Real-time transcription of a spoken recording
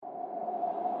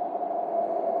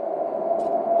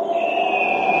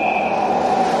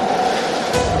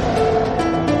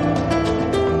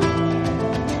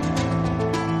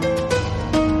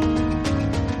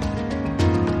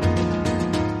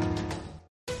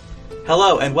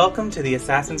Hello, and welcome to the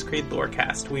Assassin's Creed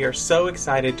Lorecast. We are so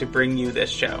excited to bring you this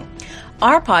show.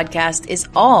 Our podcast is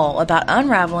all about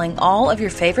unraveling all of your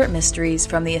favorite mysteries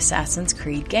from the Assassin's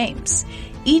Creed games.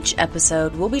 Each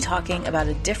episode, we'll be talking about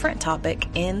a different topic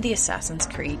in the Assassin's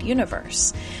Creed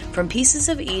universe. From Pieces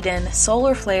of Eden,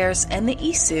 solar flares, and the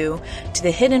Isu, to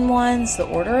the Hidden Ones, the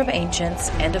Order of Ancients,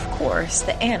 and of course,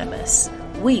 the Animus,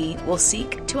 we will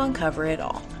seek to uncover it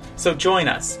all. So join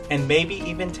us, and maybe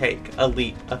even take a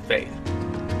leap of faith.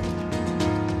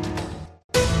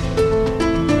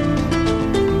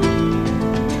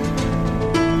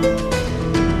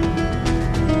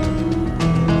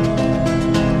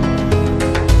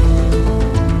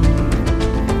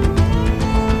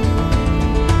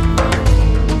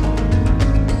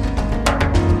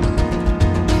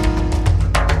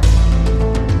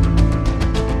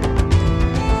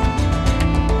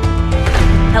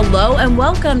 Hello and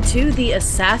welcome to the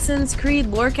Assassin's Creed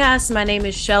Lorecast. My name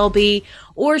is Shelby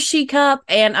or Shecup,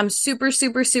 and I'm super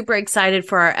excited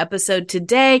for our episode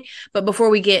today. But before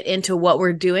we get into what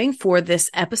we're doing for this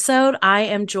episode, I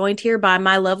am joined here by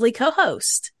my lovely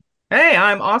co-host. Hey,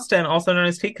 I'm Austin, also known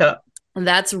as Teacup.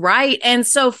 That's right. And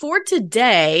so for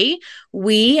today,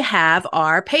 we have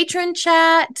our patron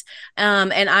chat.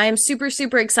 And I am super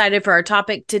excited for our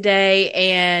topic today.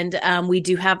 And we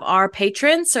do have our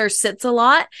patron, Sir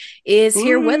Sits-A-Lot, is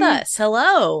here with us.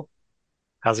 Hello.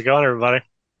 How's it going, everybody?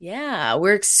 Yeah,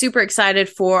 we're super excited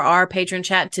for our patron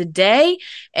chat today.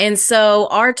 And so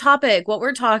our topic, what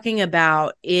we're talking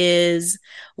about is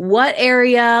what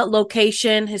area,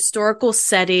 location, historical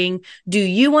setting do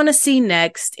you want to see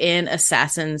next in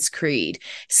Assassin's Creed?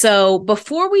 So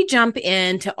before we jump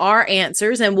into our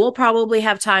answers, and we'll probably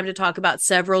have time to talk about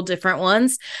several different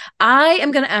ones, I am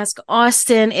going to ask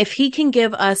Austin if he can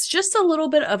give us just a little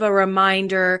bit of a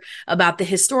reminder about the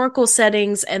historical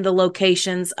settings and the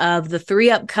locations of the three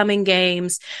upcoming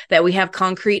games that we have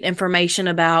concrete information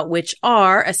about, which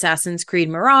are Assassin's Creed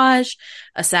Mirage,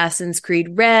 Assassin's Creed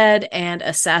Red, and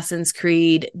Assassin's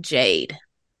Creed Jade.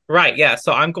 Right, yeah.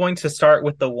 So I'm going to start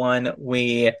with the one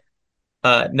we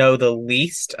know the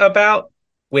least about,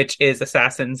 which is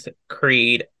Assassin's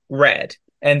Creed Red.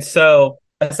 And so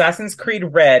Assassin's Creed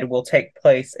Red will take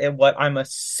place in what I'm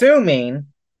assuming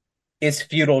is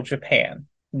feudal Japan.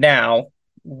 Now,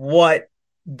 what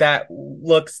that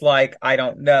looks like, I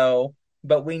don't know,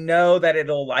 but we know that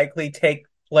it'll likely take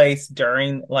place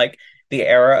during the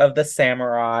era of the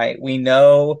samurai. We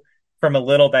know from a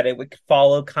little that it would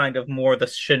follow kind of more the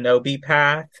shinobi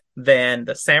path than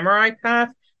the samurai path,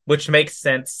 which makes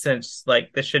sense since the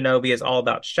shinobi is all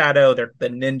about shadow. They're the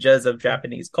ninjas of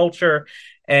Japanese culture.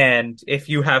 And if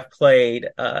you have played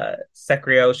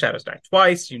Sekiro Shadows Die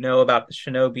Twice, you know about the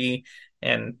shinobi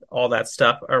and all that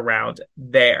stuff around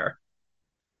there.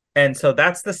 And so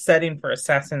that's the setting for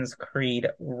Assassin's Creed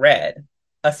Red.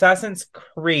 Assassin's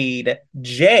Creed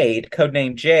Jade,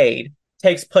 codenamed Jade,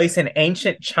 takes place in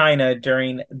ancient China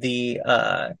during the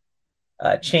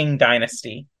Qing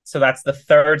dynasty. So that's the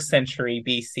 3rd century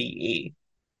BCE,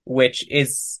 which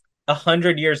is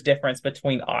 100 years difference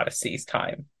between Odyssey's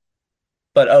time,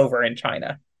 but over in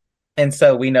China. And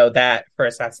so we know that for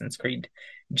Assassin's Creed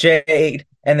Jade.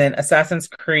 And then Assassin's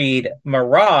Creed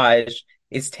Mirage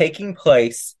is taking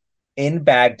place in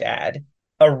Baghdad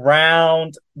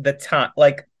around the time,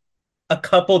 a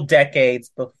couple decades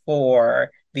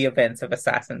before the events of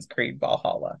Assassin's Creed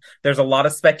Valhalla. There's a lot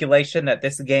of speculation that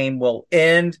this game will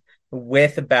end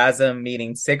with Basim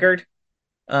meeting Sigurd.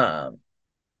 But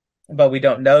we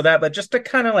don't know that. But just a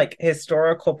kind of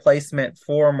historical placement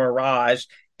for Mirage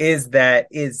is that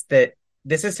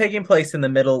this is taking place in the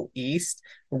Middle East,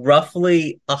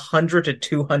 roughly 100 to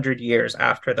 200 years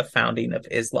after the founding of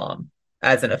Islam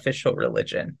as an official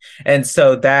religion. And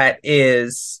so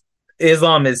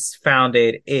Islam is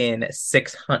founded in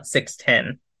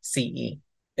 610 CE.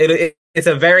 It's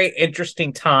a very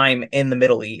interesting time in the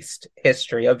Middle East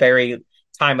history, a very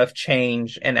time of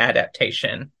change and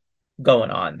adaptation going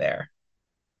on there.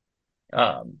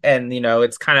 And,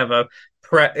 it's kind of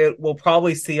we'll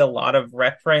probably see a lot of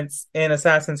reference in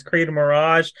Assassin's Creed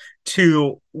Mirage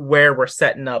to where we're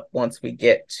setting up once we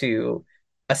get to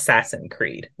Assassin's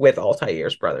Creed with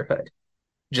Altair's Brotherhood,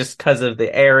 just because of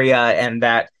the area and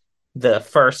that the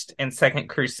first and second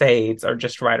Crusades are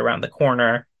just right around the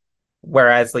corner,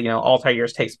 whereas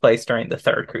Altair's takes place during the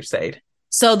Third Crusade.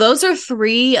 So those are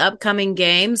three upcoming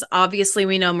games. Obviously,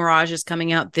 we know Mirage is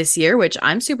coming out this year, which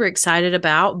I'm super excited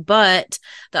about, but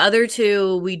the other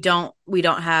two we don't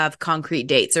have concrete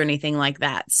dates or anything like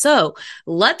that. So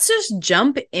let's just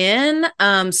jump in.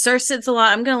 Sir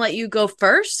Sits-a-Lot, I'm gonna let you go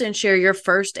first and share your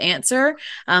first answer.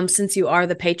 Since you are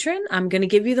the patron, I'm gonna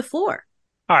give you the floor.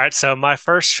 All right, so my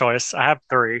first choice, I have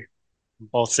three.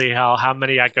 We'll see how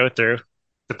many I go through,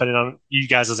 depending on you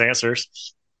guys'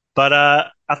 answers. But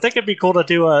I think it'd be cool to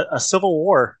do a Civil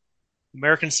War,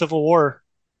 American Civil War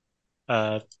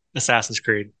Assassin's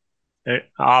Creed.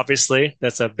 Obviously,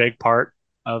 that's a big part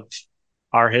of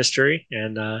our history,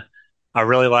 and I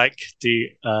really like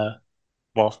well,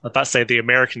 I'm about to say the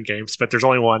American games, but there's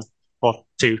only one, well,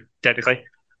 two technically.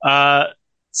 Uh,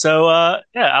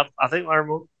 yeah, I think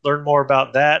learn more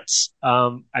about that.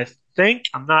 I think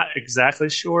I'm not exactly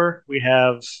sure. We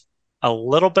have a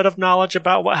little bit of knowledge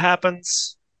about what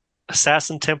happens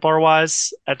Assassin Templar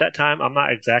wise at that time. I'm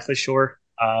not exactly sure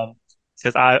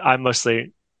because I'm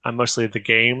mostly the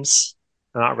games,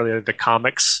 not really the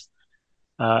comics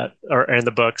or and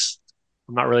the books.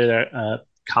 I'm not really the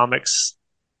comics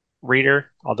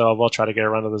reader, although I will try to get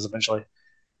around to those eventually.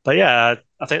 But yeah,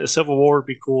 I think the Civil War would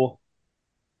be cool.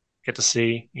 Get to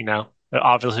see,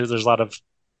 obviously there's a lot of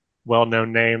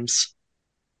well-known names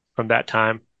from that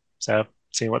time. So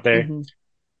seeing what they Mm-hmm.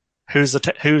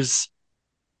 who's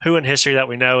who in history that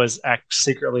we know is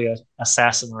secretly an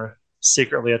assassin or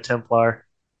secretly a Templar.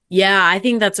 Yeah, I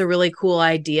think that's a really cool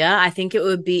idea. I think it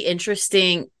would be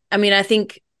interesting. I mean, I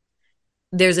think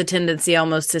there's a tendency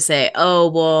almost to say,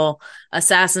 oh, well,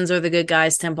 assassins are the good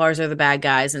guys, Templars are the bad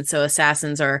guys. And so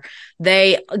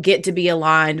they get to be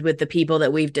aligned with the people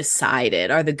that we've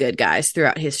decided are the good guys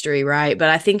throughout history, right? But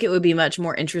I think it would be much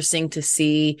more interesting to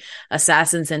see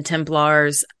assassins and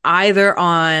Templars either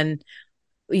on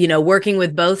working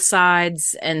with both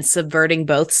sides and subverting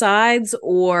both sides,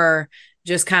 or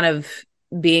just kind of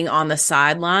being on the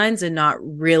sidelines and not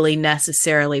really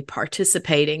necessarily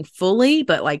participating fully,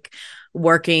 but like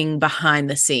working behind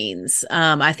the scenes.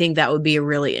 I think that would be a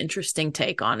really interesting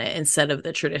take on it instead of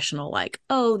the traditional, like,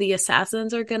 oh, the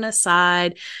assassins are going to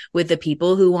side with the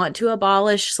people who want to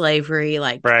abolish slavery.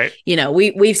 Like, Right.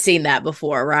 We've seen that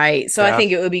before, right? So I Yeah.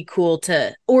 think it would be cool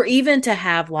or even to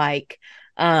have like,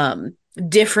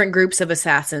 different groups of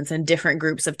assassins and different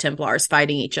groups of Templars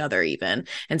fighting each other even.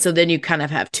 And so then you kind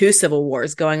of have two civil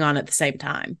wars going on at the same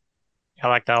time. I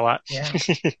like that a lot. Yeah.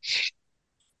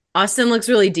 Austin looks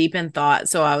really deep in thought,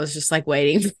 so I was just like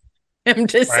waiting for him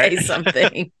to say Right.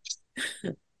 something.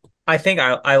 I think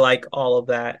I like all of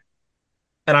that.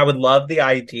 And I would love the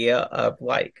idea of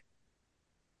like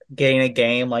getting a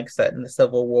game like set in the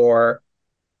Civil War,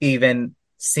 even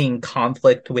seeing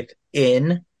conflict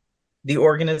within the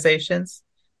organizations.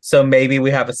 So maybe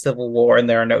we have a civil war and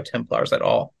there are no Templars at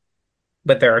all,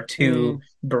 but there are two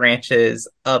Mm. branches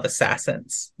of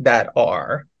assassins that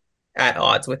are at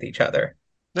odds with each other.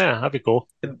 Yeah, that'd be cool.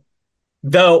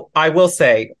 Though I will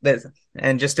say this,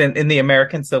 and just in the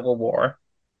American Civil War,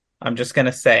 I'm just going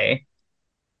to say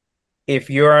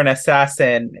if you're an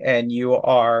assassin and you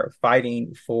are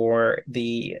fighting for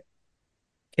the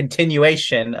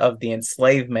continuation of the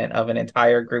enslavement of an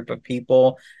entire group of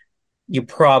people, you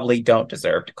probably don't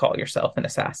deserve to call yourself an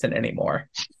assassin anymore.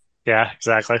 Yeah,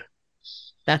 exactly.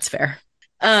 That's fair.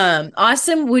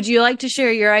 Austin, would you like to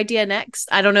share your idea next?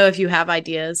 I don't know if you have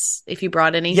ideas, if you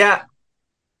brought any. Yeah,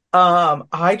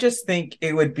 I just think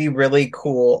it would be really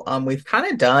cool. We've kind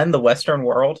of done the Western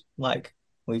world, like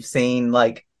we've seen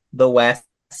like the West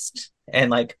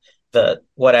and like the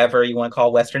whatever you want to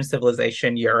call Western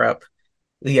civilization, Europe,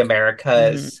 the Mm-hmm.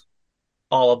 Americas,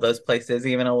 all of those places,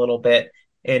 even a little bit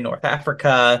in North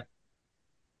Africa.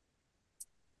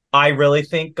 I really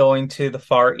think going to the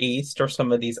Far East or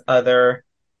some of these other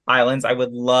islands, I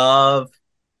would love,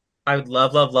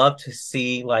 love, love to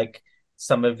see like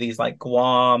some of these like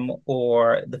Guam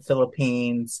or the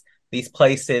Philippines, these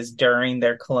places during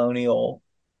their colonial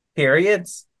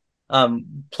periods,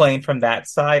 playing from that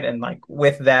side. And like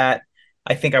with that,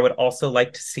 I think I would also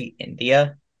like to see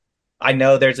India. I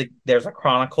know there's a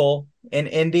chronicle in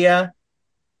India,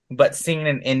 but seeing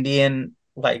an Indian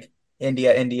like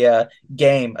India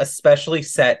game, especially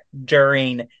set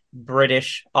during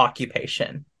British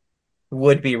occupation,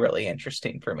 would be really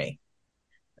interesting for me.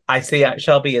 I see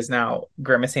Shelby is now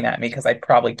grimacing at me because I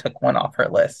probably took one off her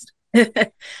list.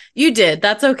 You did.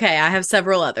 That's okay. I have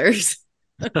several others.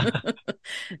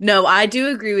 No, I do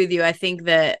agree with you. I think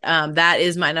that that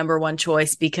is my number one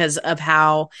choice because of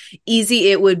how easy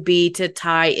it would be to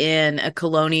tie in a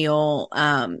colonial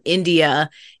India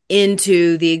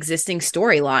into the existing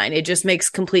storyline. It just makes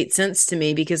complete sense to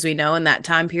me because we know in that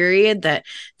time period that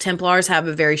Templars have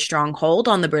a very strong hold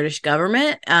on the British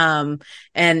government. And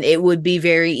it would be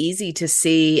very easy to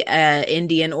see an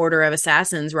Indian Order of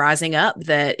Assassins rising up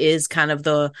that is kind of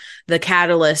the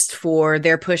catalyst for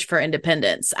their push for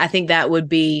independence. I think that would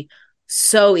be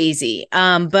so easy.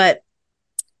 But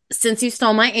since you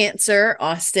stole my answer,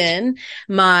 Austin,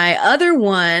 my other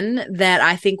one that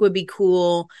I think would be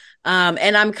cool,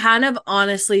 and I'm kind of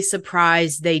honestly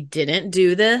surprised they didn't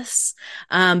do this,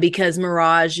 because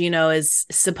Mirage, is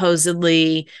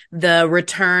supposedly the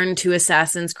return to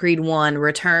Assassin's Creed 1,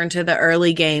 return to the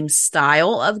early game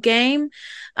style of game.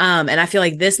 And I feel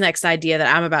like this next idea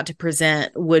that I'm about to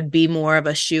present would be more of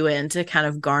a shoe-in to kind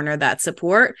of garner that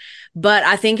support. But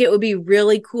I think it would be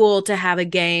really cool to have a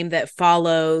game that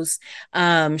follows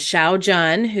Shao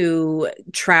Jun, who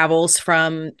travels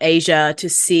from Asia to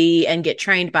see and get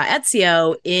trained by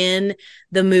Ezio in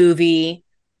the movie.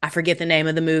 I forget the name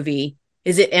of the movie.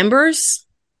 Is it Embers?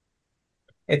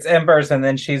 It's Embers, and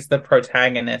then she's the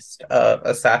protagonist of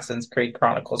Assassin's Creed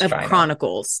Chronicles Of China.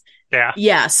 Chronicles. Yeah.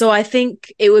 Yeah. So I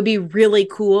think it would be really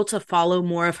cool to follow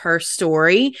more of her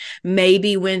story.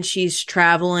 Maybe when she's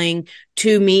traveling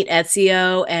to meet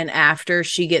Ezio and after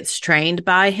she gets trained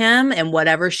by him and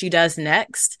whatever she does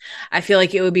next. I feel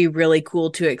like it would be really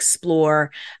cool to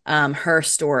explore her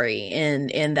story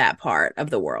in that part of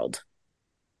the world.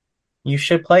 You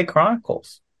should play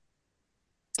Chronicles.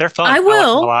 They're fun. I like them a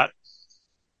will. lot.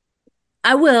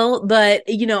 I will, but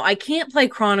I can't play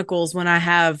Chronicles when I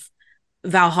have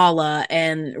Valhalla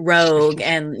and Rogue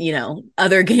and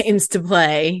other games to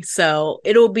play. So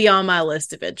it'll be on my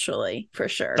list eventually for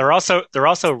sure. They're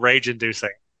also rage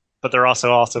inducing, but they're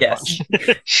also Yes.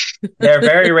 fun. They're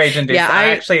very rage inducing.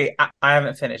 Yeah, I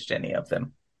haven't finished any of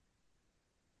them.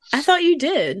 I thought you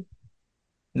did.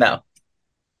 No.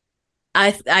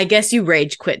 I guess you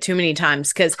rage quit too many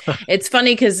times because it's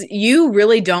funny because you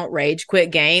really don't rage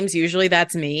quit games. Usually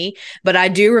that's me, but I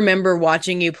do remember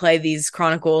watching you play these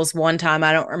Chronicles one time.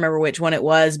 I don't remember which one it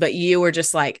was, but you were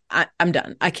just like, I'm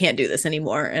done. I can't do this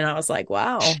anymore. And I was like,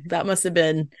 wow, that must have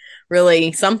been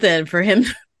really something for him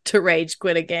to rage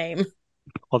quit a game.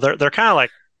 Well, they're kind of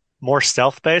like more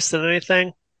stealth based than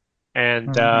anything,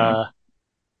 and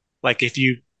like if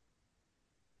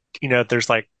there's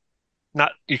like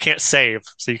not you can't save,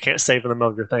 so you can't save in the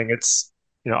middle of your thing. It's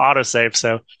auto save.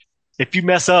 So if you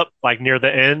mess up like near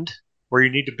the end where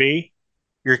you need to be,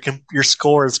 your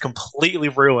score is completely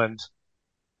ruined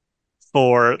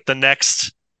for the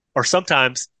next. Or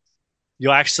sometimes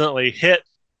you'll accidentally hit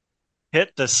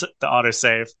the auto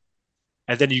save,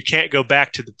 and then you can't go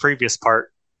back to the previous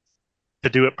part to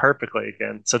do it perfectly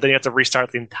again. So then you have to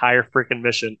restart the entire freaking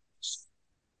mission.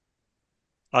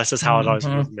 That's just how it always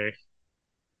was with me.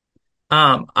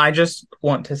 I just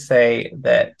want to say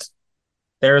that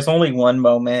there is only one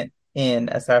moment in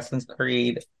Assassin's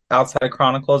Creed outside of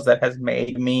Chronicles that has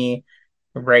made me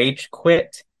rage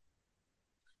quit,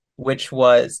 which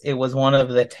was one of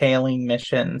the tailing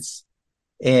missions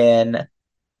in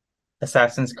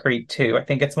Assassin's Creed 2. I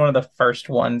think it's one of the first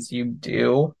ones you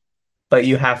do, but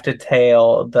you have to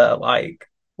tail the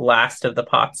last of the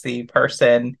Potsy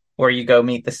person where you go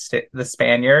meet the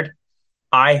Spaniard.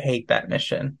 I hate that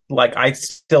mission. I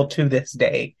still to this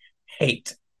day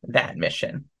hate that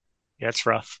mission. Yeah, it's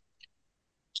rough.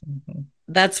 Mm-hmm.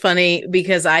 That's funny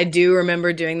because I do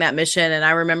remember doing that mission and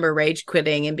I remember rage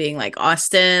quitting and being like,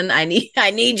 Austin, I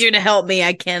need you to help me.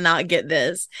 I cannot get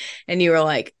this. And you were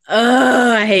like,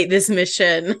 oh, I hate this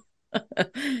mission.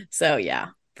 So yeah,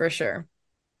 for sure.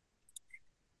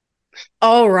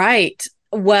 All right.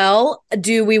 Well,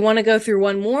 do we want to go through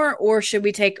one more or should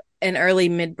we take an early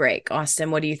mid break?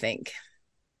 Austin, what do you think?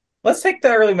 Let's take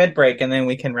the early mid break and then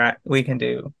we can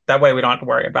do that way we don't have to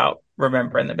worry about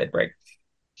remembering the mid break.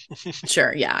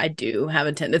 Sure. Yeah, I do have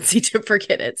a tendency to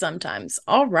forget it sometimes.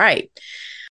 All right.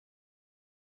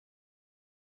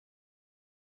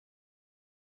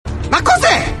 Ma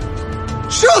cos'è?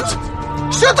 Shoot!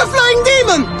 Shoot the flying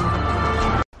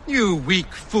demon! You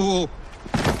weak fool!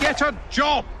 Get a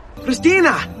job!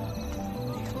 Christina!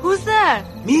 Who's there?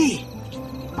 Me!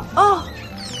 Oh,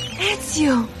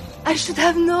 Ezio! I should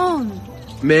have known.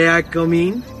 May I come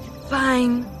in?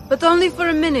 Fine, but only for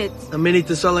a minute. A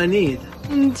minute is all I need.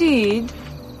 Indeed.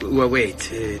 Well, wait,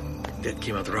 that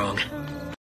came out wrong.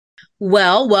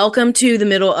 Well, welcome to the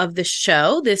middle of the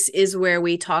show. This is where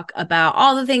we talk about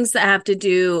all the things that have to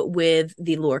do with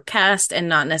the lore cast and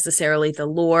not necessarily the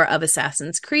lore of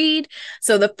Assassin's Creed.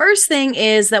 So the first thing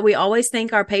is that we always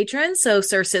thank our patrons. So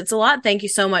Sir Sits-a-Lot, thank you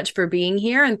so much for being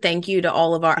here. And thank you to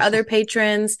all of our other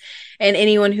patrons and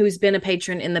anyone who's been a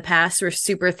patron in the past. We're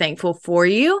super thankful for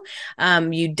you.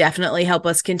 You definitely help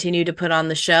us continue to put on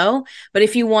the show. But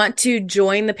if you want to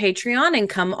join the Patreon and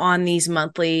come on these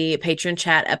monthly patron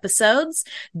chat episodes,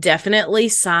 definitely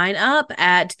sign up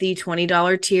at the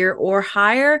 $20 tier or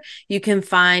higher. You can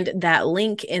find that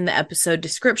link in the episode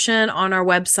description on our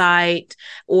website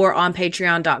or on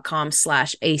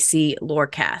patreon.com/AC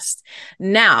Lorecast.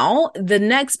 Now, the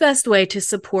next best way to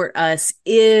support us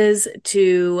is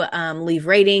to leave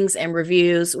ratings and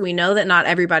reviews. We know that not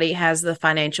everybody has the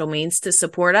financial means to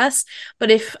support us, but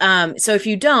if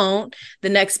you don't, the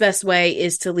next best way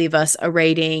is to leave us a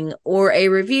rating or a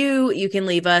review. You can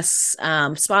leave us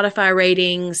Spotify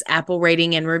ratings, Apple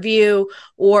rating and review,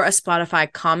 or a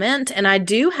Spotify comment. And I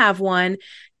do have one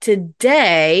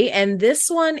today, and this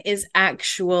one is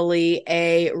actually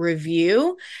a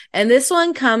review. And this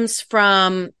one comes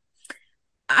from,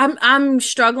 I'm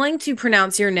struggling to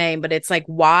pronounce your name, but it's like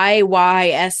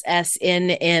YYSSNN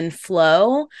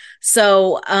Flow.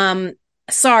 So,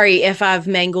 sorry if I've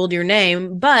mangled your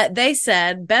name, but they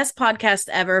said, best podcast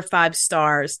ever, 5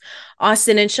 stars.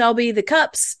 Austin and Shelby, the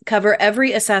Cups, cover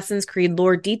every Assassin's Creed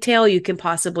lore detail you can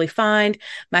possibly find.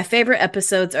 My favorite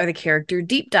episodes are the character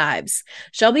deep dives.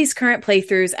 Shelby's current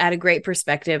playthroughs add a great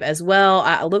perspective as well.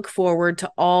 I look forward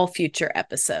to all future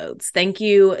episodes. Thank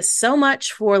you so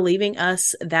much for leaving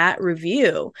us that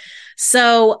review.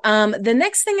 So the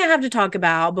next thing I have to talk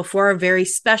about before our very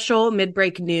special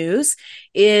mid-break news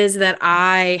is that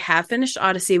I have finished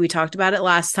Odyssey. We talked about it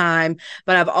last time,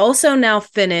 but I've also now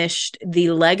finished the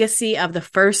Legacy of the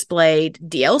First Blade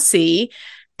DLC,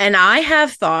 and I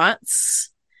have thoughts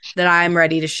that I'm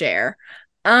ready to share.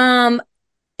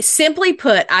 Simply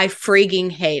put, I freaking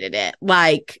hated it.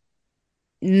 Like,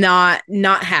 not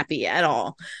happy at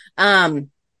all.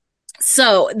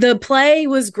 So the play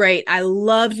was great. I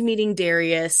loved meeting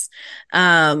Darius.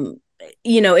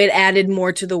 It added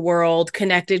more to the world,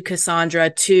 connected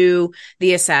Cassandra to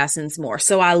the assassins more.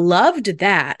 So I loved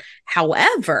that.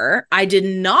 However, I did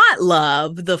not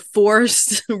love the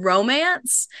forced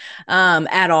romance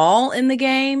at all in the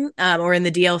game or in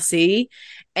the DLC.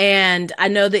 And I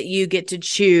know that you get to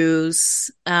choose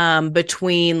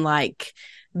between like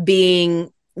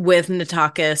being with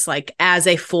Natakis like as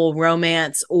a full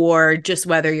romance or just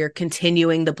whether you're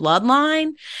continuing the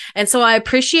bloodline. And so I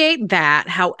appreciate that.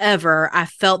 However, I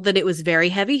felt that it was very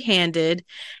heavy-handed,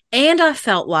 and I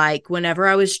felt like whenever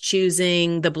I was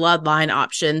choosing the bloodline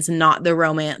options, not the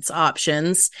romance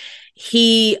options,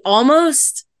 he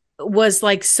almost was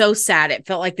like so sad. It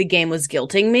felt like the game was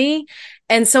guilting me.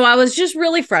 And so I was just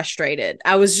really frustrated.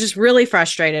 I was just really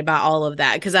frustrated by all of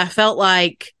that because I felt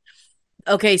like,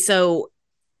 okay, so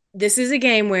this is a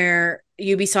game where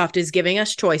Ubisoft is giving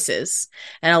us choices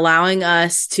and allowing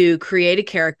us to create a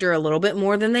character a little bit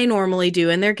more than they normally do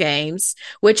in their games,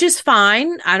 which is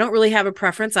fine. I don't really have a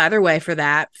preference either way for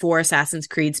that, for Assassin's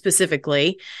Creed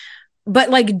specifically. But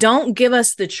like, don't give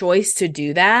us the choice to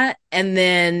do that and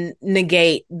then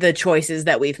negate the choices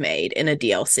that we've made in a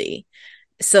DLC.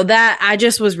 So that I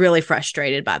just was really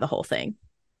frustrated by the whole thing.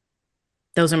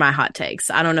 Those are my hot takes.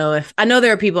 I know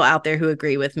there are people out there who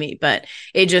agree with me, but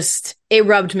it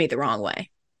rubbed me the wrong way.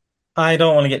 I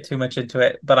don't want to get too much into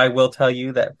it, but I will tell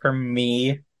you that for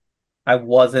me, I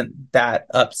wasn't that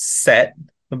upset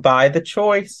by the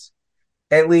choice,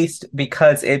 at least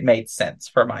because it made sense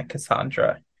for my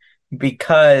Cassandra.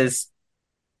 Because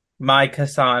my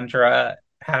Cassandra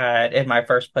had, in my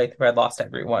first playthrough, had lost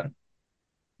everyone.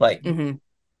 Like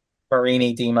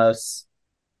Marini, Demos,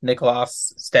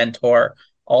 Nicholas, Stentor,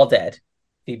 all dead.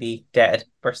 Phoebe, dead.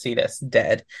 Brasidas,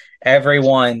 dead.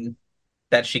 Everyone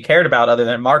that she cared about other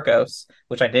than Marcos,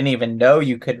 which I didn't even know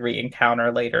you could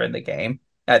re-encounter later in the game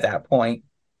at that point,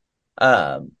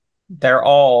 they're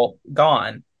all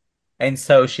gone. And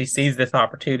so she sees this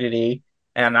opportunity,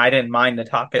 and I didn't mind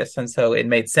Natakis, and so it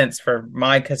made sense for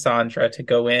my Cassandra to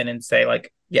go in and say,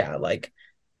 like, yeah, like,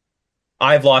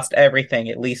 I've lost everything,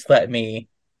 at least let me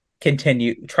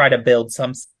try to build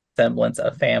some semblance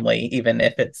of family, even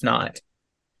if it's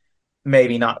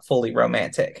maybe not fully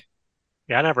romantic.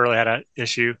 Yeah, I never really had an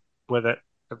issue with it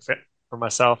for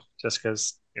myself, just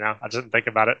because, I didn't think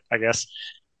about it, I guess.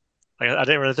 Like, I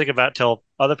didn't really think about it till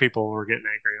other people were getting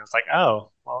angry. And I was like,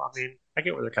 oh, well, I mean, I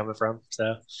get where they're coming from.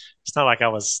 So it's not like I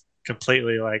was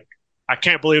completely like, I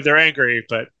can't believe they're angry,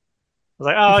 but I was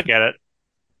like, oh, I get it.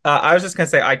 I was just gonna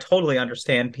say I totally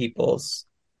understand people's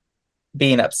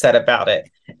being upset about it,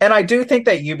 and I do think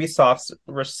that Ubisoft's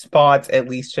response, at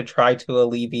least to try to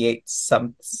alleviate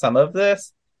some of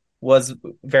this, was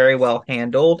very well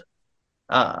handled.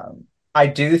 I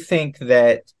do think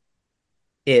that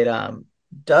it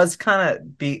does kind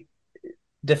of be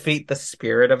defeat the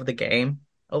spirit of the game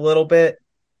a little bit.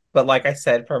 But like I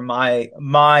said, for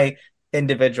my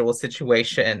individual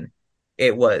situation,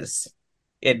 it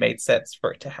made sense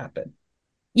for it to happen.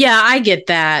 Yeah, I get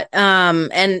that.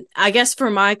 And I guess for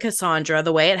my Cassandra,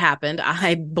 the way it happened,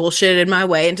 I bullshitted my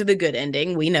way into the good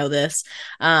ending. We know this.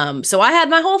 So I had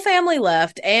my whole family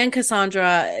left, and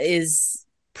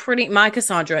my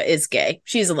Cassandra is gay.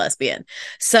 She's a lesbian.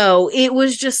 So it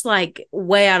was just like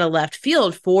way out of left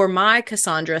field for my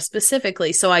Cassandra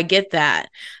specifically. So I get that.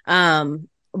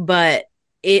 But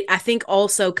I think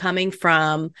also coming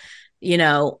from, you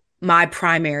know, my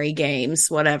primary games,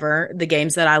 whatever, the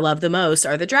games that I love the most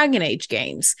are the Dragon Age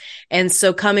games. And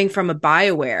so coming from a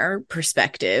BioWare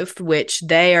perspective, which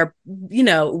they are, you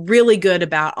know, really good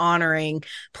about honoring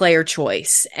player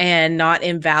choice and not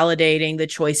invalidating the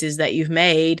choices that you've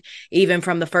made, even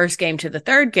from the first game to the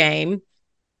third game.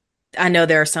 I know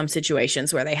there are some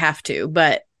situations where they have to,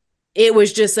 but it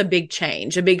was just a big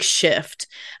change, a big shift,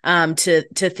 to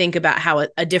think about how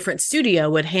a different studio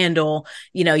would handle,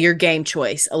 you know, your game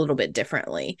choice a little bit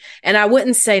differently. And I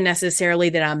wouldn't say necessarily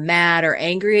that I'm mad or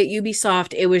angry at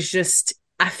Ubisoft. It was just,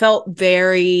 I felt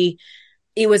it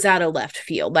was out of left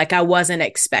field. Like I wasn't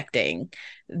expecting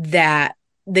that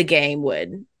the game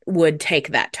would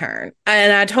take that turn.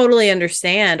 And I totally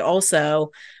understand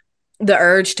also the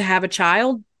urge to have a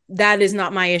child. That is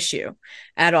not my issue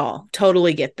at all.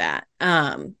 Totally get that.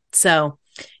 So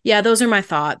yeah, those are my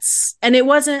thoughts. And it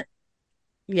wasn't,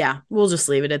 yeah, we'll just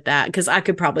leave it at that because I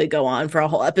could probably go on for a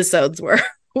whole episode's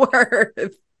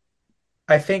worth.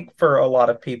 I think for a lot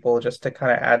of people, just to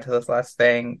kind of add to this last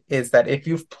thing, is that if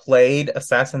you've played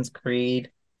Assassin's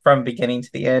Creed from beginning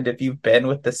to the end, if you've been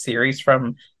with the series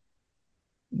from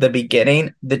the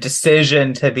beginning, the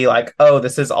decision to be like, oh,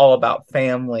 this is all about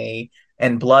family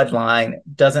and bloodline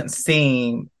doesn't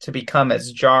seem to become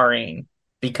as jarring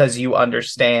because you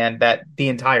understand that the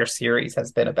entire series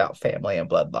has been about family and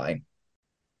bloodline.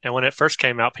 And when it first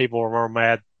came out, people were more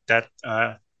mad that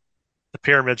the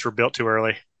pyramids were built too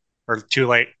early or too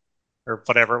late or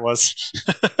whatever it was.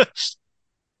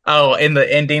 Oh, in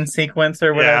the ending sequence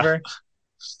or Yeah.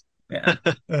 whatever?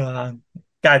 Yeah.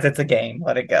 Guys, it's a game.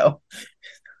 Let it go.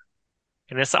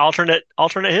 And it's alternate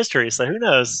history, so who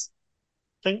knows?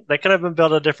 They could have been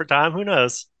built at a different time. Who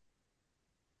knows?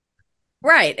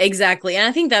 Right, exactly. And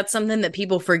I think that's something that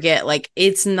people forget. Like,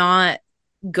 it's not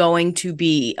going to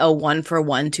be a one for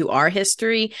one to our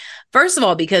history. First of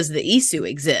all, because the Isu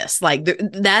exists. Like,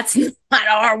 that's not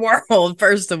our world,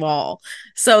 first of all.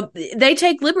 So they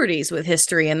take liberties with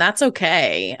history, and that's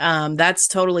okay. That's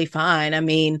totally fine. I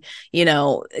mean, you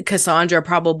know, Cassandra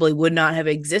probably would not have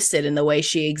existed in the way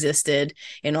she existed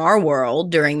in our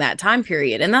world during that time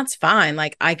period. And that's fine.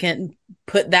 Like, I can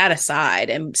put that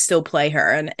aside and still play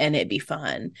her and it'd be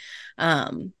fun.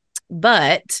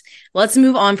 But let's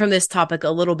move on from this topic a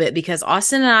little bit because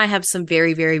Austin and I have some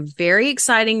very, very, very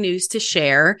exciting news to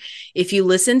share. If you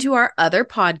listen to our other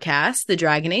podcast, the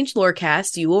Dragon Age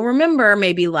Lorecast, you will remember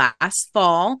maybe last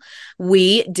fall,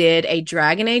 we did a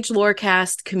Dragon Age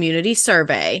Lorecast community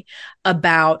survey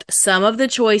about some of the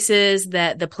choices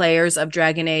that the players of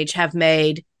Dragon Age have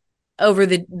made over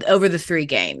the three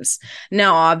games.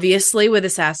 Now, obviously, with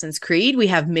Assassin's Creed, we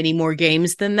have many more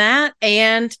games than that,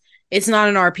 and it's not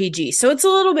an RPG. So it's a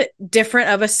little bit different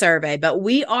of a survey, but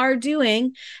we are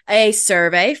doing a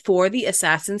survey for the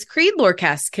Assassin's Creed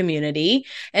Lorecast community.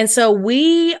 And so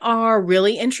we are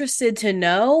really interested to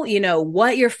know, you know,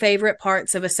 what your favorite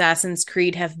parts of Assassin's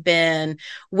Creed have been,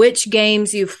 which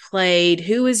games you've played,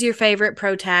 who is your favorite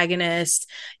protagonist,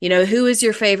 you know, who is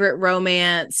your favorite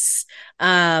romance,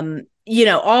 you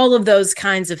know, all of those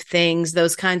kinds of things,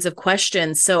 those kinds of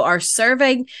questions. So our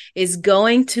survey is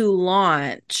going to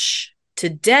launch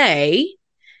today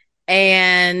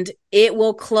and it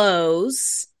will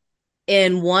close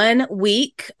in 1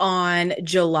 week on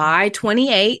July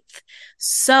 28th.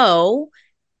 So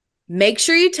make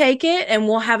sure you take it and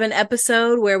we'll have an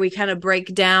episode where we kind of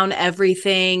break down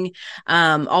everything,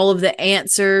 all of the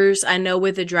answers. I know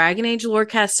with the Dragon Age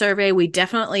Lorecast survey, we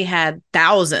definitely had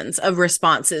thousands of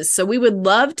responses. So we would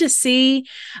love to see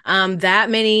that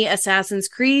many Assassin's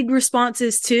Creed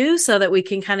responses too, so that we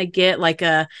can kind of get like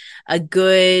a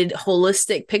good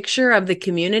holistic picture of the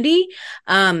community.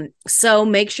 So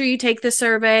make sure you take the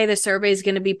survey. The survey is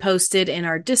going to be posted in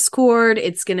our Discord.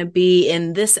 It's going to be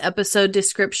in this episode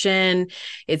description. description.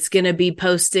 It's going to be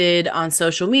posted on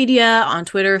social media, on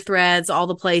Twitter, Threads, all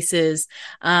the places.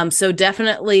 So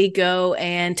definitely go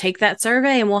and take that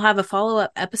survey, and we'll have a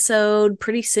follow-up episode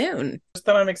pretty soon. Just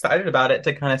that I'm excited about it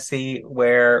to kind of see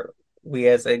where we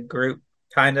as a group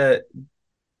kind of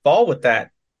fall with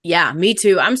that. Yeah, me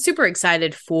too. I'm super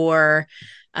excited for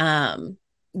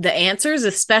the answers,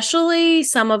 especially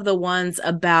some of the ones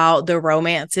about the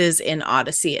romances in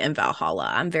Odyssey and Valhalla.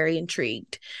 I'm very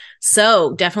intrigued.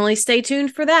 So definitely stay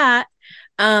tuned for that.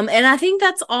 And I think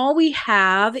that's all we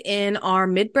have in our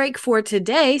mid-break for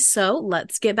today. So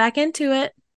let's get back into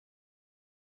it.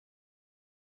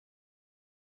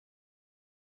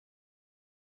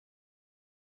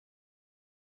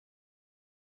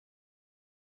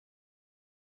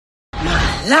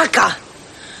 Malaka!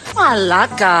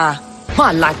 Malaka!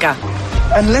 Malaka!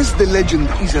 Unless the legend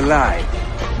is a lie,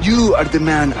 you are the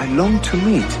man I long to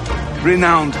meet.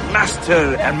 Renowned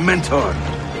master and mentor.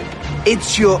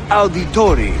 Ezio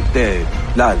Auditore de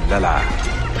la.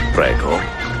 Prego.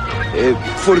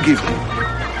 Forgive me.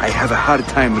 I have a hard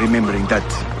time remembering that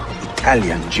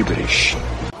Italian gibberish.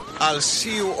 I'll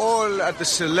see you all at the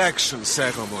selection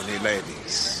ceremony,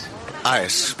 ladies. I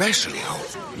especially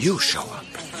hope you show up.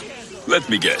 Let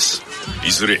me guess.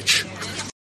 He's rich.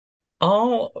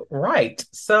 All right.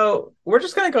 So we're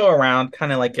just going to go around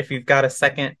kind of like if you've got a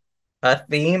second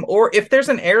theme, or if there's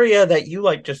an area that you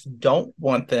like just don't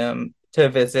want them to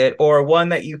visit, or one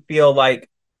that you feel like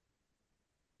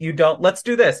you don't. Let's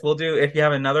do this. We'll do if you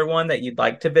have another one that you'd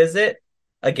like to visit.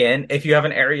 Again, if you have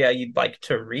an area you'd like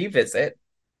to revisit,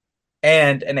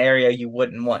 and an area you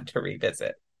wouldn't want to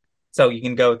revisit. So you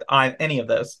can go with any of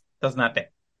those. Doesn't have to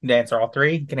answer all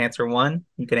three. You can answer one.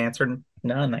 You can answer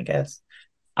none, I guess.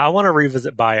 I want to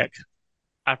revisit Bayek.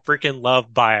 I freaking love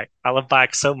Bayek. I love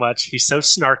Bayek so much. He's so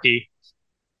snarky,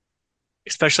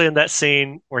 especially in that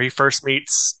scene where he first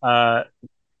meets her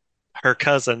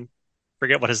cousin.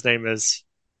 Forget what his name is.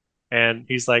 And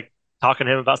he's like talking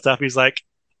to him about stuff. He's like,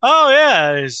 "Oh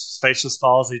yeah," his face just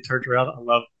falls. He turns around.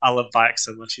 I love Bayek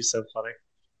so much. He's so funny.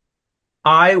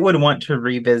 I would want to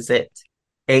revisit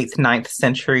 8th, 9th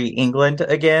century England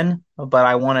again, but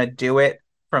I want to do it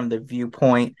from the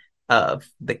viewpoint of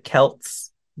the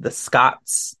Celts, the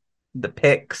Scots, the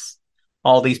Picts,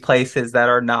 all these places that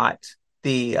are not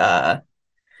the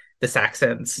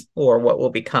Saxons, or what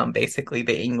will become basically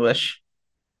the English.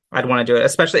 I'd want to do it.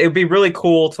 Especially, it would be really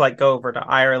cool to like go over to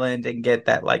Ireland and get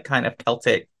that like kind of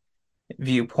Celtic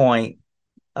viewpoint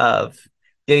of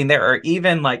getting there, or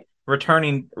even like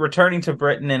returning to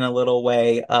Britain in a little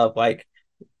way of like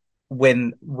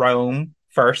when Rome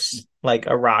first like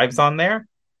arrives on there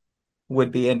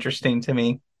would be interesting to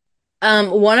me.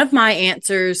 One of my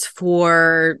answers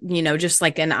for, just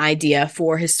like an idea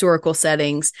for historical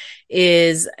settings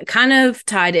is kind of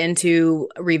tied into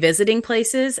revisiting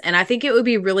places. And I think it would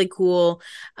be really cool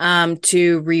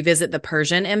to revisit the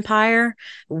Persian Empire,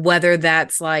 whether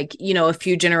that's like, a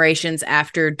few generations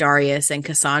after Darius and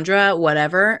Cassandra,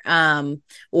 whatever,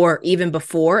 or even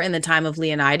before in the time of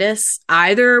Leonidas.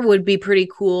 Either would be pretty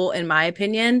cool in my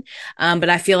opinion. But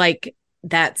I feel like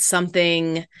that's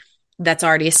something that's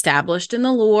already established in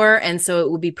the lore, and so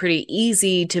it would be pretty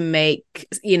easy to make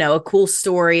a cool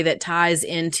story that ties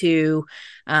into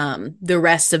the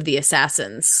rest of the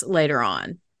assassins later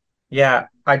on. Yeah,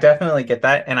 I definitely get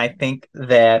that, and I think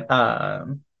that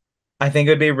it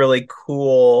would be really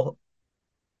cool.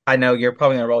 I know you're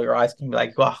probably gonna roll your eyes and be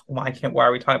like, "Well, why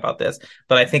are we talking about this?"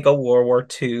 But I think a World War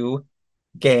II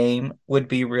game would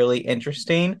be really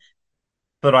interesting,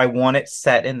 but I want it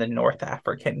set in the North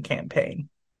African campaign,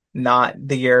 not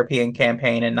the European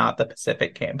campaign and not the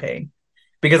Pacific campaign.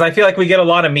 Because I feel like we get a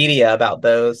lot of media about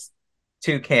those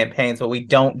two campaigns, but we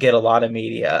don't get a lot of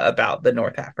media about the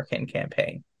North African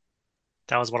campaign.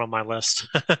 That was one on my list.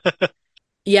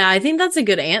 Yeah, I think that's a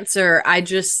good answer. I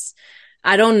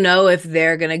don't know if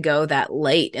they're going to go that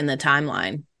late in the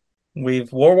timeline.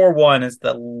 World War One is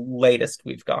the latest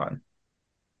we've gone.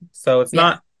 So it's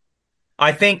not,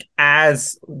 I think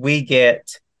as we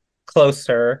get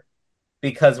closer,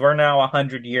 because we're now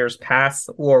 100 years past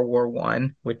World War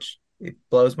One, which it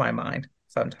blows my mind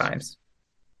sometimes.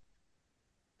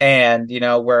 And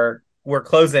we're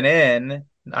closing in.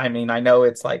 I mean, I know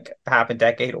it's like half a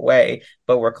decade away,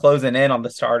 but we're closing in on the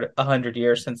start of 100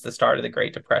 years since the start of the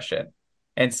Great Depression.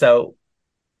 And so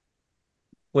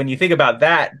when you think about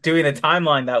that, doing a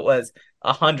timeline that was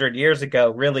 100 years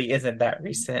ago really isn't that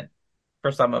recent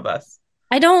for some of us.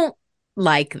 I don't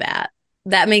like that.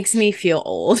 That makes me feel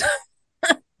old.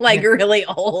 Like really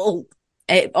old.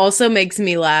 It also makes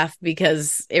me laugh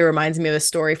because it reminds me of a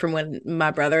story from when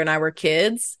my brother and I were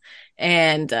kids.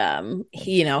 And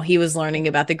he was learning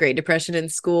about the Great Depression in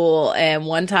school. And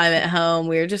one time at home,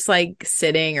 we were just like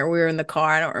sitting, or we were in the car,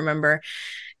 I don't remember.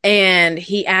 And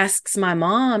he asks my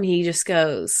mom, he just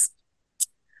goes,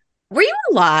 "Were you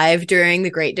alive during the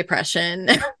Great Depression?"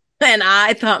 And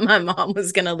I thought my mom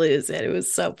was gonna lose it. It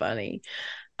was so funny.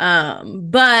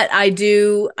 But I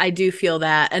do feel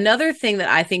that another thing that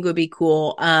I think would be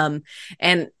cool, and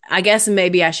I guess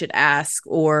maybe I should ask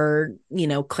or,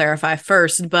 clarify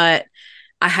first, but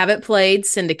I haven't played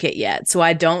Syndicate yet, so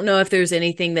I don't know if there's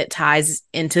anything that ties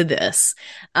into this.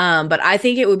 But I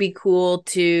think it would be cool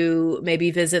to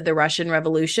maybe visit the Russian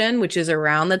Revolution, which is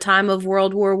around the time of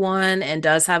World War One and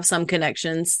does have some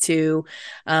connections to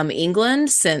England,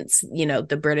 since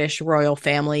the British royal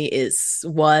family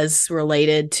was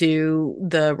related to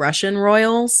the Russian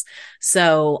royals.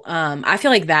 So I feel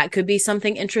like that could be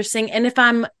something interesting. And if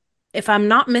I'm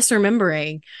not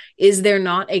misremembering, is there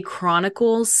not a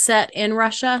Chronicles set in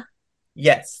Russia?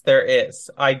 Yes, there is.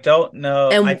 I don't know.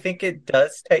 I And think it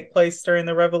does take place during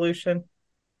the revolution.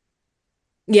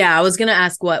 yeah, I was gonna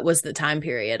ask what was the time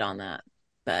period on that,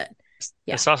 but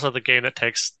yeah. It's also the game that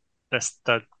takes this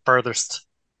the furthest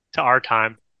to our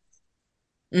time.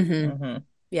 Mm-hmm. Hmm.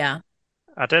 Yeah.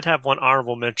 I did have one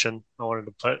honorable mention I wanted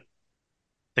to put.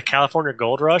 The California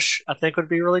Gold Rush, I think would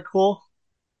be really cool.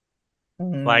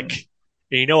 Like,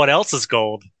 you know what else is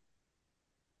gold?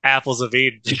 Apples of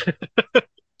Eden.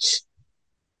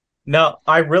 No,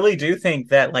 I really do think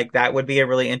that like that would be a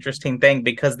really interesting thing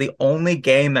because the only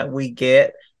game that we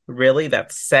get really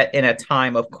that's set in a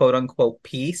time of quote unquote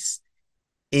peace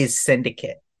is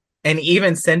Syndicate. And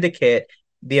even Syndicate,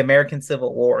 the American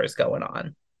Civil War is going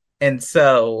on. And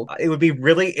so it would be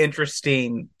really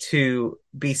interesting to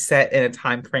be set in a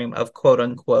time frame of quote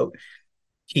unquote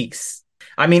peaks.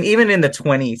 I mean, even in the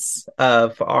 20s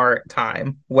of our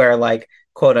time, where like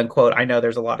quote unquote, I know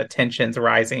there's a lot of tensions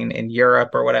rising in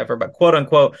Europe or whatever, but quote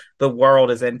unquote, the world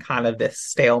is in kind of this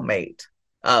stalemate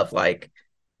of like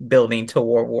building to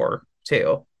World War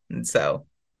II. And so,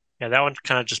 Yeah, that one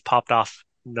kind of just popped off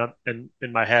in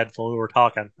my head when we were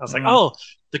talking. I was like, mm, oh,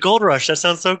 the Gold Rush, that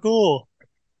sounds so cool.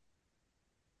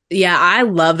 Yeah, I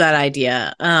love that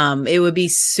idea. It would be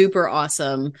super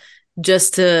awesome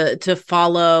just to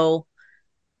follow,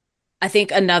 I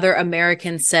think, another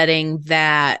American setting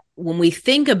that when we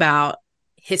think about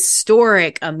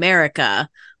historic America,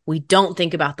 we don't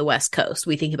think about the West Coast.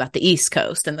 We think about the East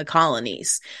Coast and the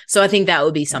colonies. So I think that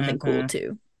would be something cool mhm.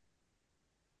 too.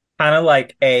 Kind of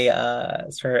like a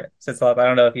since I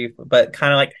don't know if you, but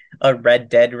kind of like a Red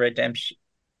Dead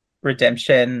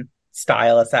Redemption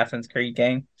style Assassin's Creed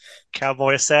game.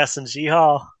 Cowboy Assassins,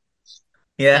 yeehaw.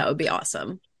 Yeah. That would be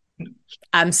awesome.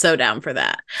 I'm so down for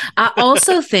that. I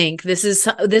also think this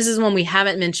is one we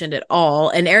haven't mentioned at all,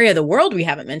 an area of the world we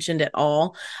haven't mentioned at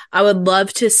all. I would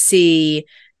love to see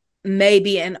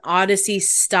maybe an Odyssey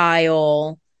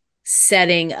style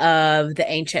setting of the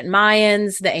ancient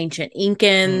Mayans, the ancient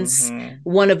Incans, Hmm.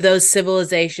 one of those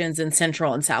civilizations in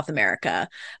Central and South America,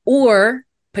 or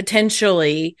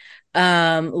potentially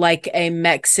like a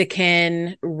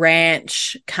Mexican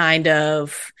ranch kind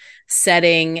of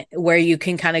setting where you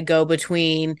can kind of go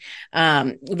between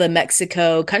the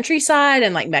Mexico countryside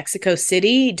and like Mexico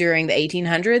City during the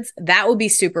 1800s. That would be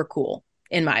super cool,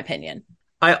 in my opinion.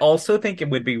 I also think it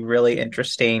would be really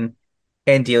interesting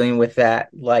in dealing with that,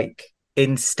 like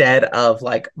instead of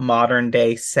like modern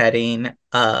day setting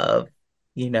of,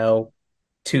 you know,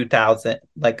 2000,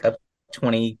 like of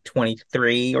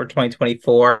 2023 or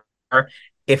 2024,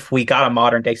 if we got a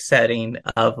modern day setting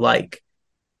of like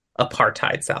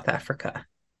apartheid South Africa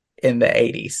in the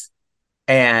 80s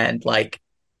and like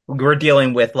we're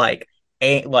dealing with like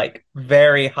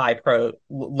very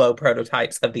low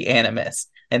prototypes of the animus,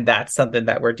 and that's something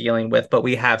that we're dealing with, but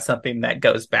we have something that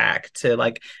goes back to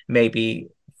like maybe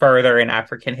further in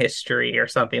African history or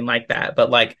something like that, but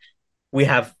like we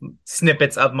have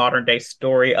snippets of modern day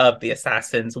story of the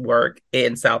assassins work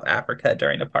in South Africa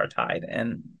during apartheid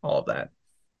and all of that.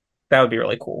 That would be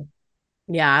really cool.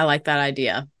 Yeah, I like that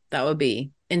idea. That would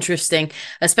be interesting,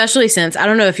 especially since I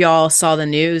don't know if y'all saw the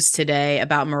news today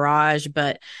about Mirage,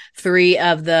 but three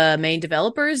of the main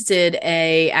developers did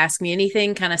a Ask Me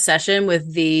Anything kind of session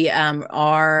with the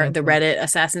Mm-hmm. Reddit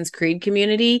Assassin's Creed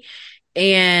community,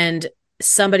 and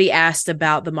somebody asked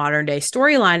about the modern day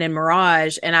storyline in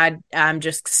Mirage, and I'm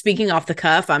just speaking off the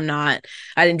cuff. I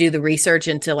didn't do the research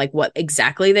into like what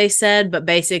exactly they said, but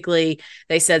basically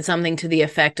they said something to the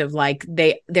effect of like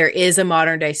there is a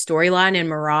modern day storyline in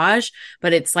Mirage,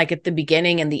 but it's like at the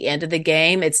beginning and the end of the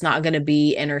game. It's not going to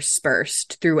be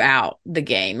interspersed throughout the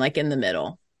game, like in the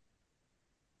middle.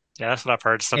 Yeah, that's what I've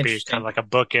heard. It's gonna be kind of Interesting. like a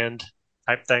bookend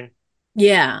type thing.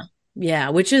 Yeah. Yeah,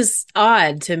 which is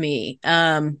odd to me.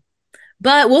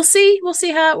 But we'll see. We'll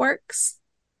see how it works.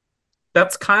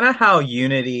 That's kind of how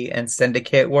Unity and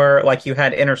Syndicate were. Like you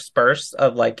had intersperse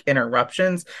of like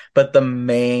interruptions, but the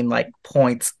main like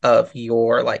points of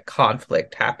your like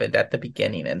conflict happened at the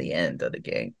beginning and the end of the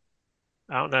game.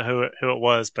 I don't know who it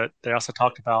was, but they also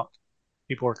talked about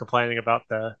people were complaining about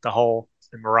the whole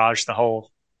in Mirage, the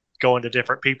whole going to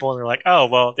different people, and they're like, oh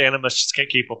well, the Animus just can't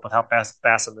keep up with how fast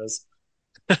it is.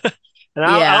 And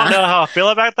I don't Yeah. know how I feel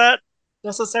about that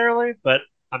necessarily, but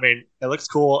I mean, it looks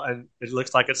cool and it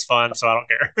looks like it's fun, so I don't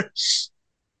care.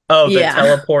 Oh, the Yeah.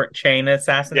 teleport chain Yeah,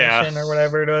 assassination or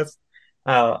whatever it was.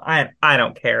 Oh, I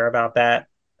don't care about that.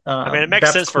 I mean, it makes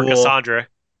That's sense for cool. Cassandra. It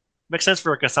makes sense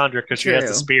for Cassandra because she has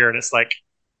the True. spear and it's like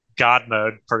God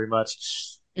mode pretty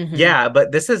much. Hmm. Yeah,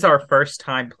 but this is our first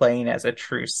time playing as a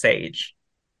true sage.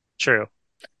 True.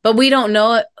 But we don't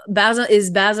know.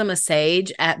 Basim a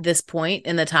sage at this point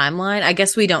in the timeline? I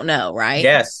guess we don't know, right?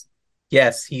 Yes.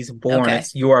 Yes, he's born. Okay.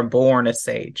 It's you are born a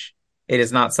sage. It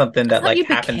is not something I that thought like you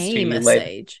happens to became you a later.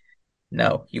 sage.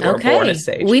 No, you are born a Okay.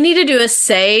 sage. We need to do a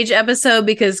sage episode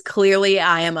because clearly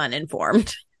I am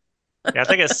uninformed. Yeah, I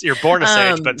think it's you're born a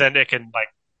sage, but Um, then it can like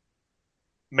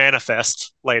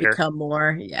manifest later. become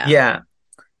more. Yeah, Yeah,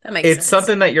 that makes it's sense.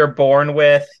 something that you're born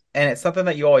with, and it's something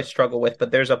that you always struggle with,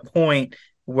 but there's a point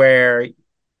where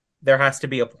there has to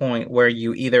be a point where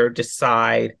you either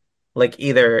decide, like,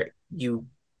 either you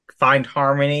find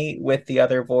harmony with the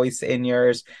other voice in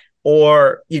yours,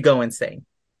 or you go insane.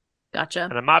 Gotcha.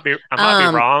 And I might be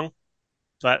Um, wrong,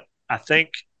 but I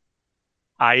think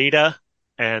Aida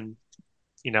and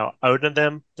Odin and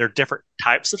them, they're different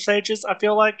types of sages, I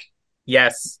feel like.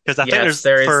 Yes, Because I think yes, there's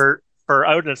there is. for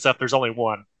Odin and stuff, there's only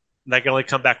one. They can only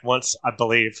come back once, I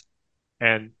believe.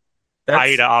 And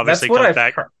Aida That's obviously what comes I've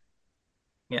back. heard.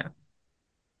 Yeah,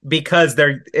 because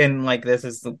they're in like this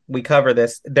is we cover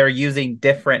this. They're using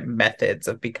different methods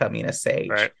of becoming a sage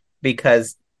Right.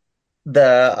 because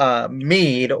the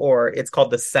mead, or it's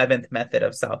called the seventh method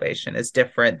of salvation, is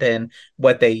different than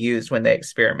what they used when they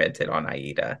experimented on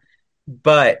Aida.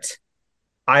 But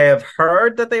I have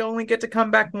heard that they only get to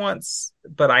come back once,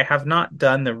 but I have not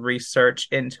done the research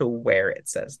into where it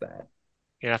says that.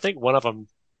 And I think one of them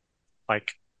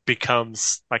like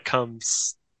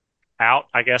comes out,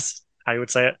 I guess how you would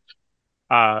say it,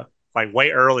 uh, like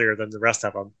way earlier than the rest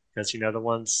of them. Because the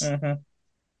ones Mm-hmm.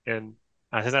 in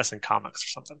I think that's in comics or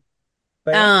something.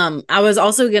 But yeah. I was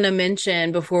also gonna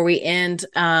mention before we end,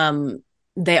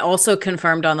 they also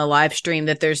confirmed on the live stream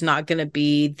that there's not gonna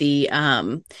be the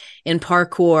in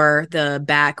parkour the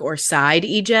back or side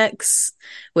ejects,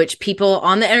 which people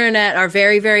on the internet are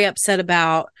very, very upset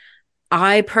about.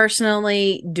 I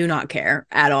personally do not care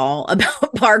at all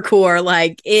about parkour.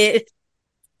 Like it,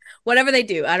 whatever they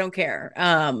do, I don't care.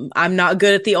 I'm not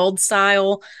good at the old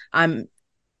style. I'm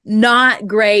not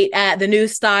great at the new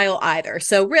style either.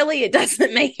 So really it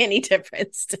doesn't make any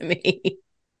difference to me.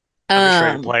 I'm just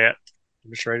ready to Um play it.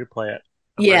 I'm just ready to play it.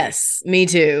 I'm ready. yes, me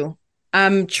too.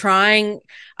 I'm trying.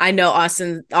 I know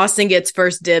Austin gets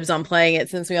first dibs on playing it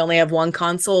since we only have one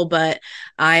console, but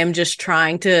I am just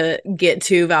trying to get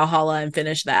to Valhalla and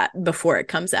finish that before it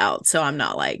comes out, so I'm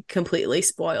not like completely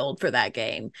spoiled for that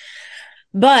game.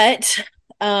 But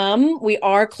we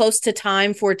are close to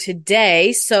time for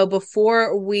today. So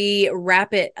before we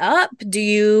wrap it up, do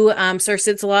you, Sir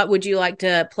Sitsalot, would you like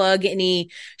to plug any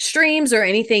streams or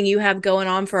anything you have going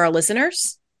on for our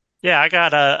listeners? Yeah, I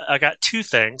got two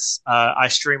things. I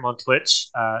stream on Twitch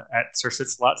at Sir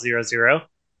Sitslot00,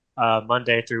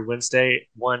 Monday through Wednesday,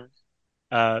 1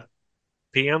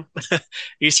 p.m.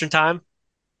 Eastern Time.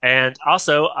 And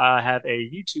also, I have a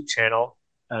YouTube channel,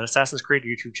 an Assassin's Creed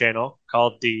YouTube channel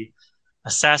called the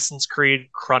Assassin's Creed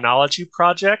Chronology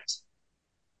Project,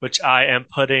 which I am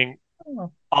putting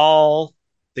Oh, all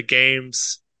the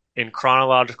games in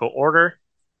chronological order.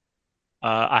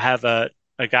 I have a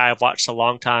guy I've watched a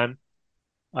long time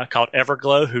called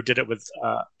Everglow who did it with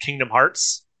Kingdom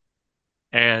Hearts,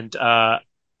 and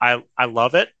I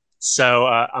love it. So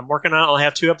I'm working on it. I only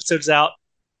have 2 episodes out.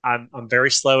 I'm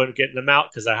very slow in getting them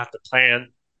out because I have to plan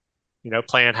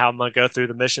how I'm gonna go through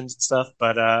the missions and stuff.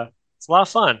 But it's a lot of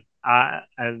fun.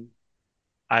 And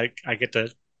I get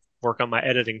to work on my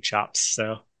editing chops.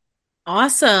 So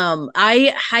Awesome.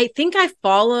 I think I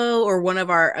follow, or one of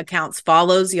our accounts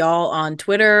follows y'all on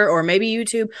Twitter or maybe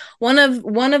YouTube, one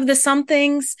of the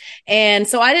somethings. And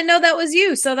so I didn't know that was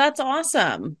you. So that's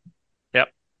awesome.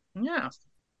 Yep. Yeah.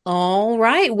 All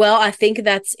right. Well, I think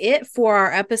that's it for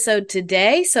our episode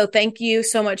today. So thank you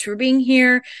so much for being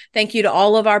here. Thank you to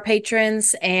all of our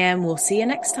patrons, and we'll see you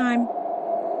next time.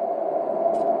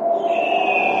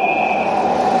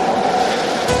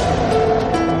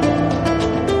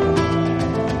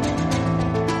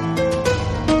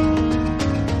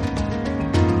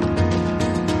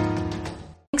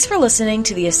 Thanks for listening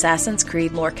to the Assassin's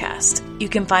Creed Lorecast. You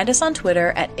can find us on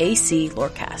Twitter at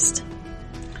ACLorecast.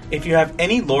 If you have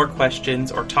any lore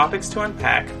questions or topics to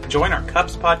unpack, join our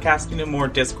Cups Podcasting and More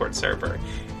Discord server.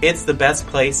 It's the best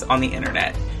place on the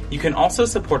internet. You can also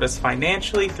support us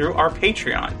financially through our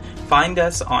Patreon. Find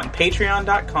us on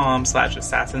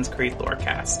patreon.com/Assassin's Creed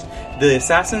Lorecast. The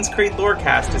Assassin's Creed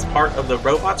Lorecast is part of the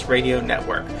Robots Radio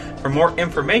Network. For more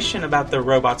information about the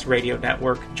Robots Radio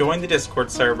Network, join the Discord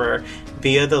server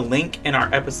via the link in our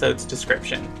episode's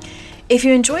description. If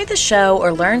you enjoyed the show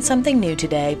or learned something new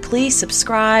today, please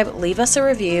subscribe, leave us a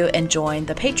review, and join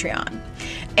the Patreon.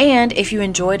 And if you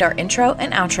enjoyed our intro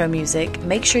and outro music,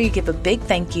 make sure you give a big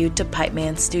thank you to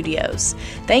Pipeman Studios.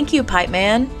 Thank you,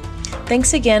 Pipeman.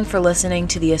 Thanks again for listening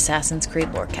to the Assassin's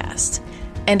Creed Lorecast.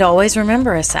 And always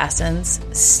remember, Assassins,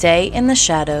 stay in the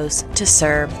shadows to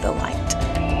serve the light.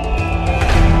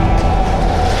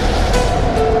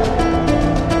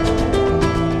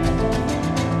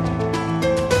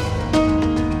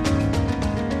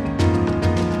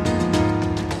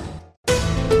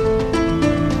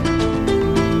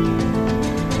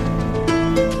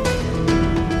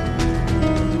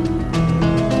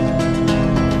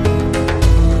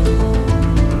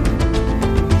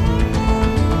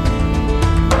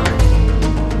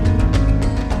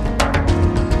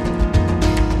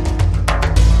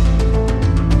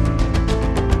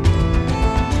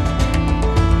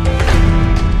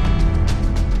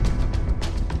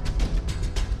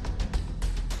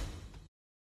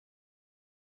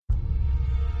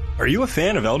 Are you a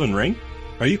fan of Elden Ring?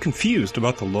 Are you confused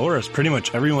about the lore as pretty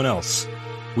much everyone else?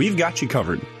 We've got you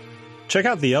covered. Check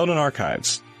out the Elden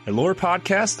Archives, a lore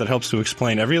podcast that helps to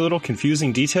explain every little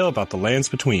confusing detail about the lands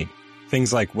between.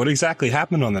 Things like what exactly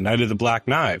happened on the Night of the Black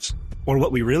Knives, or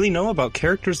what we really know about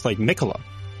characters like Mikola.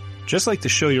 Just like the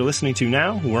show you're listening to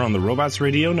now, we're on the Robots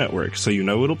Radio Network, so you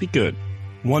know it'll be good.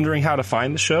 Wondering how to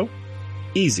find the show?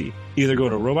 Easy. Either go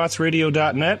to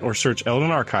robotsradio.net or search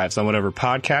Elden Archives on whatever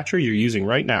podcatcher you're using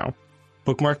right now.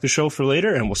 Bookmark the show for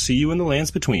later, and we'll see you in the lands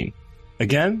between.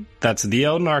 Again, that's the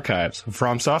Elden Archives, a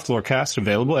FromSoft Lorecast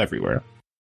available everywhere.